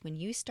is when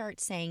you start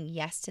saying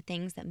yes to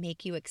things that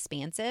make you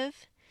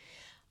expansive,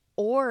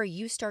 or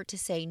you start to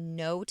say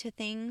no to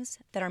things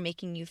that are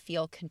making you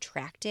feel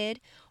contracted,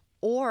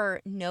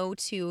 or no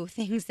to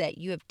things that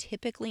you have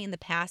typically in the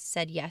past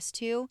said yes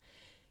to,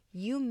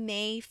 you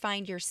may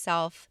find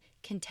yourself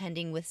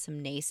contending with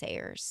some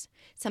naysayers,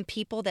 some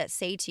people that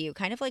say to you,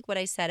 kind of like what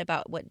I said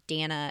about what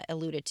Dana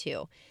alluded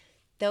to,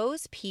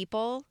 those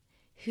people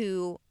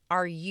who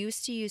are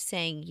used to you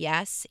saying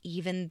yes,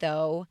 even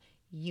though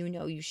you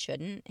know you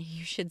shouldn't,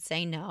 you should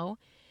say no.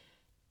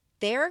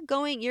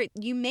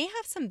 You may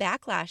have some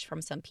backlash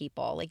from some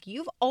people. Like,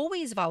 you've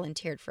always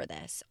volunteered for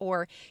this,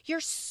 or you're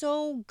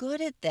so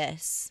good at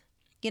this.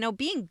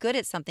 Being good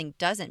at something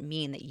doesn't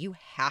mean that you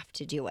have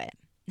to do it.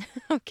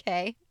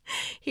 Okay?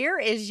 Here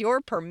is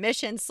your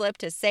permission slip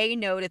to say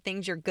no to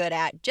things you're good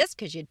at just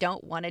because you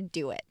don't want to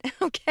do it.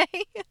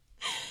 Okay?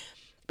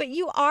 But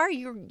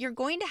you're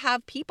going to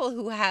have people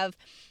who have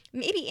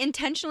maybe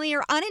intentionally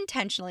or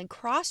unintentionally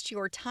crossed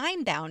your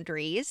time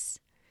boundaries.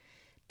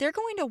 They're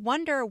going to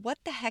wonder what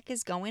the heck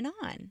is going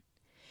on.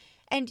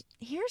 And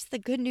here's the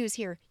good news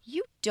here.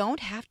 You don't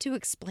have to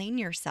explain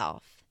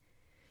yourself.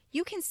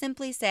 You can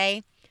simply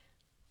say,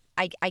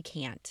 I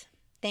can't.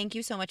 Thank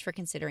you so much for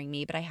considering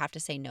me, but I have to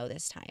say no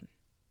this time.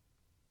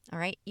 All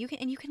right? You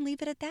can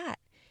leave it at that.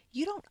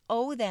 You don't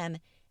owe them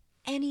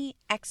any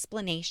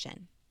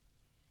explanation.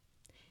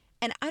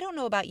 And I don't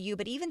know about you,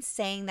 but even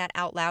saying that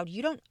out loud,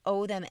 you don't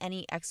owe them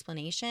any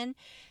explanation.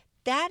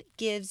 That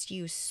gives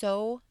you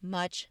so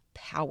much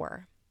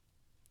power.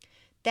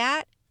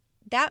 That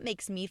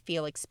makes me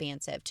feel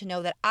expansive to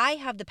know that I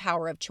have the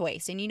power of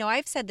choice. And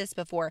I've said this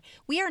before,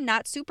 we are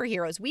not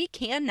superheroes. We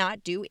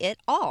cannot do it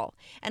all.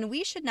 And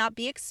we should not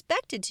be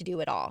expected to do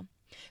it all.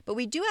 But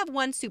we do have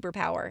one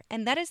superpower,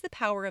 and that is the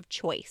power of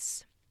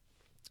choice.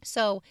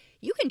 So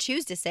you can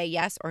choose to say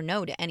yes or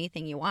no to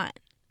anything you want.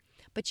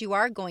 But you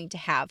are going to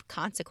have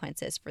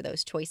consequences for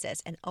those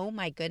choices. And oh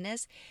my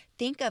goodness,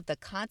 think of the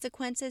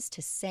consequences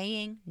to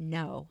saying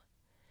no.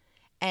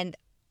 And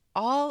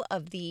all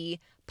of the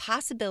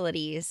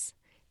possibilities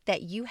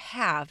that you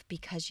have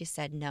because you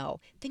said no.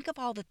 Think of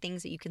all the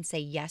things that you can say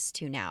yes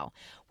to now,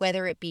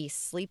 whether it be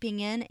sleeping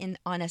in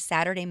on a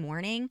Saturday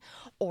morning,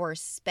 or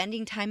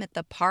spending time at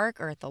the park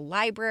or at the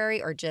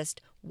library, or just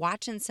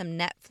watching some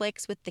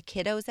Netflix with the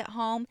kiddos at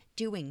home,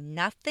 doing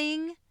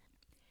nothing.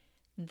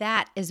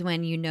 That is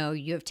when you know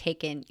you have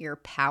taken your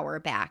power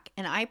back.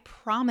 And I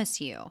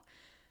promise you,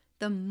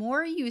 the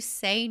more you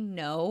say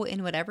no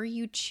in whatever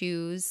you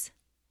choose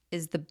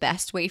is the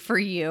best way for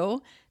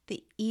you,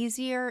 the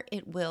easier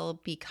it will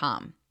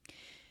become.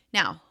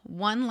 Now,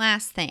 one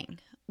last thing.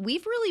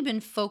 we've really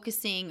been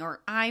focusing,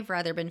 or I've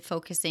rather been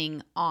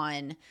focusing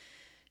on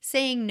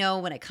saying no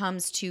when it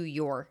comes to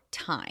your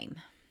time.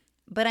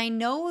 But I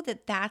know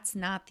that that's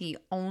not the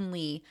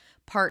only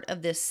part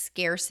of this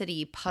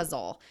scarcity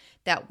puzzle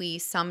that we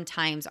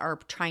sometimes are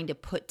trying to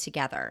put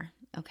together.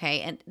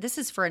 Okay. And this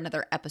is for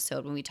another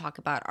episode when we talk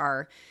about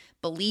our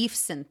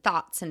beliefs and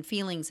thoughts and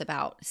feelings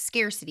about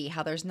scarcity,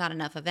 how there's not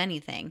enough of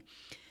anything.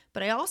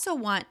 But I also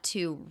want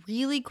to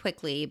really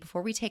quickly,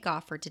 before we take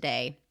off for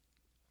today,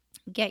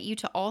 get you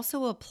to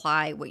also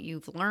apply what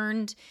you've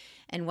learned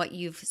and what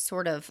you've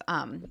sort of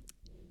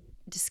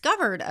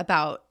discovered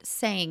about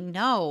saying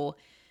no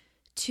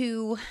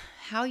to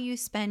how you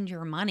spend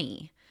your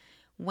money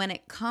when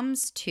it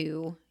comes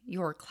to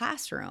your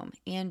classroom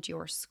and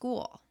your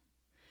school.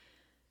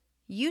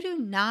 You do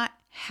not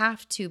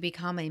have to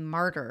become a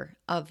martyr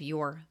of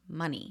your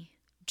money,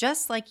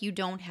 just like you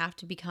don't have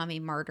to become a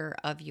martyr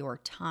of your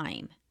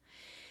time.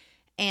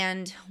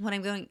 And what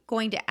I'm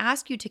going to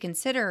ask you to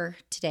consider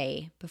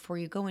today before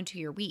you go into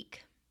your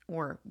week,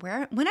 or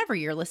whenever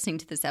you're listening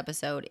to this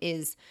episode,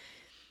 is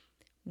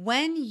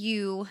when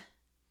you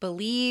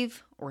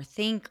believe or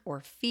think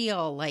or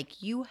feel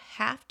like you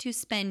have to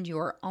spend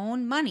your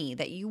own money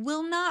that you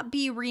will not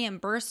be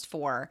reimbursed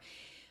for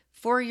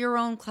your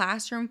own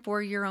classroom,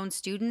 for your own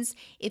students,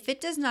 if it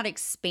does not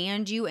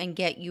expand you and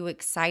get you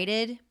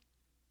excited,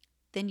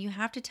 then you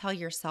have to tell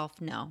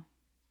yourself no.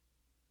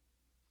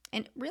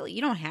 And really,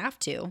 you don't have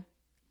to,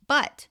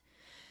 but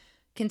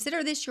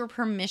consider this your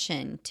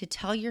permission to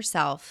tell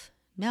yourself,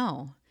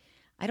 no,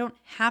 I don't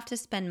have to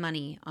spend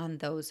money on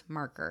those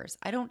markers.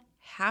 I don't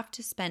have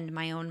to spend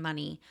my own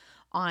money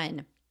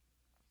on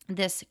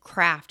this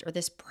craft or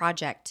this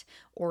project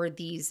or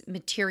these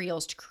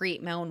materials to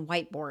create my own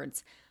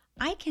whiteboards.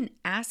 I can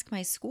ask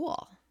my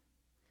school.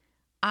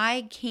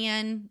 I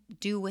can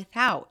do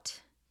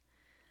without.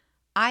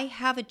 I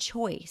have a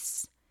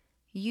choice.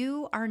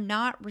 You are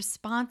not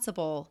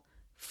responsible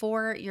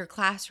for your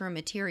classroom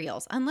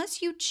materials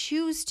unless you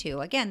choose to.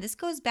 Again, this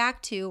goes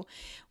back to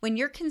when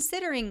you're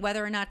considering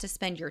whether or not to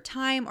spend your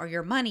time or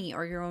your money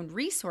or your own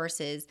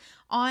resources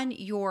on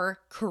your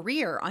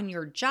career, on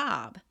your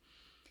job.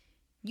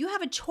 You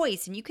have a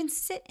choice and you can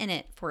sit in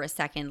it for a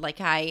second,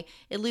 like I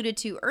alluded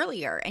to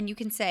earlier, and you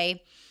can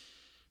say,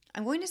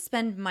 I'm going to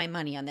spend my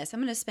money on this. I'm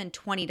going to spend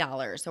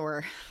 $20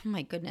 or, oh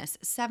my goodness,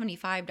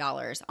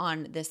 $75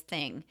 on this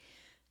thing.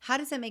 How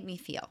does that make me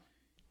feel?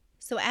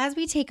 So as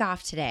we take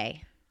off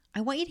today,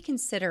 I want you to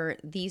consider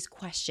these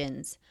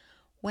questions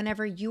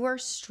whenever you are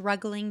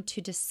struggling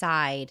to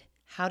decide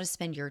how to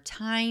spend your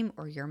time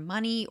or your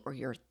money or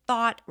your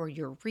thought or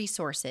your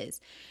resources.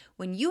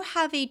 When you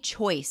have a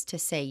choice to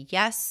say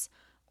yes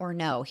or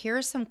no, here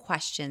are some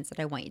questions that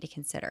I want you to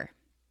consider.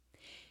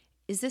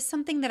 Is this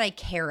something that I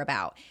care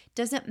about?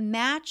 Does it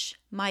match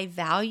my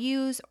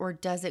values or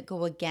does it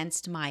go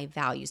against my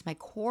values, my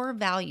core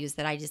values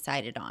that I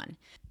decided on?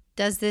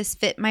 Does this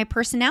fit my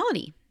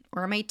personality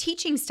or my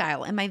teaching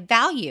style and my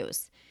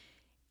values?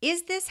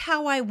 Is this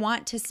how I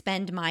want to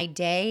spend my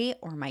day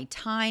or my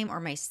time or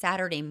my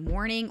Saturday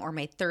morning or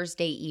my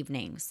Thursday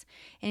evenings?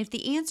 And if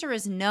the answer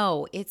is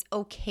no, it's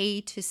okay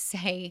to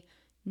say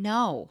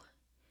no.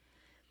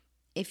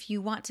 If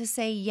you want to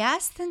say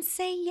yes, then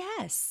say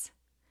yes.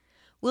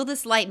 Will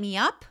this light me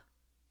up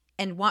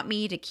and want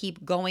me to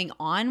keep going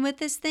on with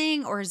this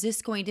thing, or is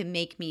this going to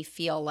make me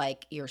feel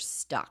like you're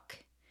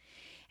stuck?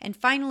 And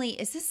finally,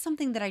 is this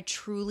something that I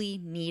truly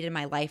need in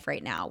my life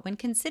right now? When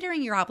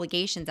considering your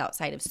obligations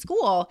outside of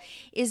school,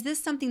 is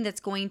this something that's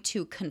going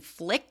to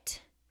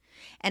conflict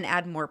and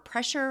add more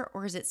pressure,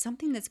 or is it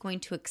something that's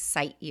going to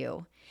excite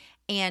you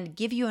and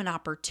give you an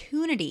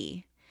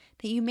opportunity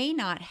that you may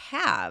not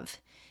have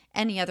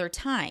any other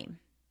time?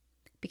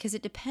 Because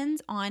it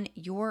depends on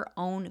your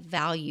own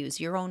values,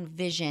 your own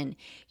vision,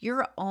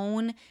 your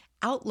own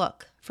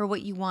outlook for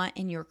what you want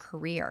in your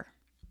career.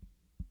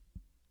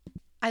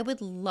 I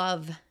would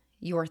love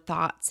your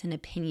thoughts and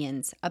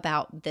opinions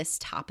about this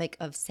topic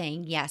of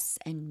saying yes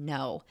and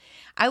no.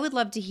 I would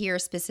love to hear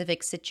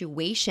specific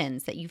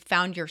situations that you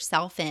found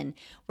yourself in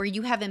where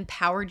you have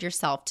empowered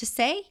yourself to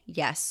say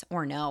yes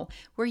or no,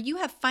 where you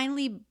have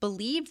finally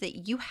believed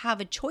that you have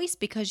a choice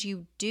because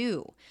you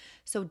do.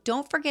 So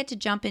don't forget to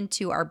jump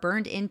into our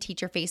Burned In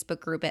Teacher Facebook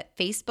group at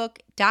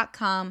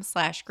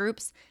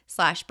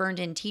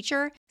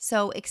facebook.com/groups/burnedinteacher.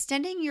 So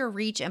extending your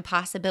reach and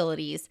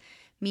possibilities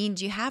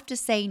means you have to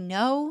say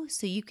no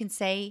so you can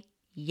say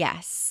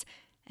yes.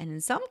 And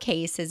in some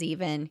cases,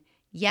 even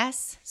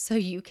yes so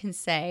you can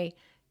say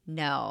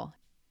no.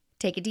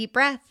 Take a deep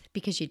breath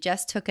because you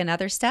just took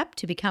another step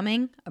to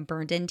becoming a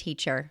burned in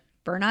teacher.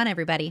 Burn on,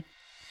 everybody.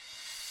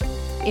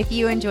 If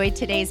you enjoyed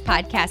today's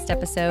podcast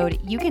episode,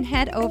 you can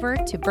head over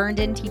to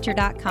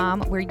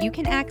burnedinteacher.com where you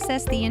can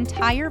access the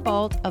entire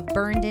vault of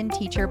Burned In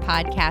Teacher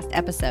podcast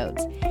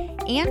episodes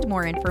and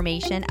more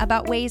information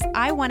about ways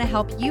I want to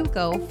help you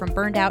go from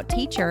burned out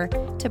teacher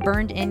to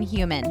burned in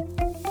human.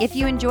 If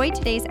you enjoyed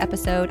today's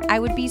episode, I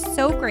would be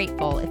so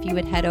grateful if you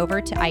would head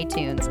over to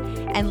iTunes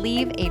and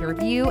leave a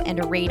review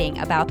and a rating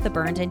about the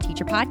Burned In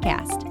Teacher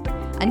podcast.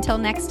 Until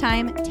next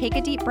time, take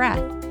a deep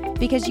breath.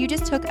 because you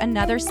just took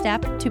another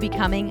step to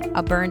becoming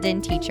a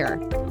burned-in teacher.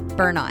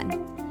 Burn on.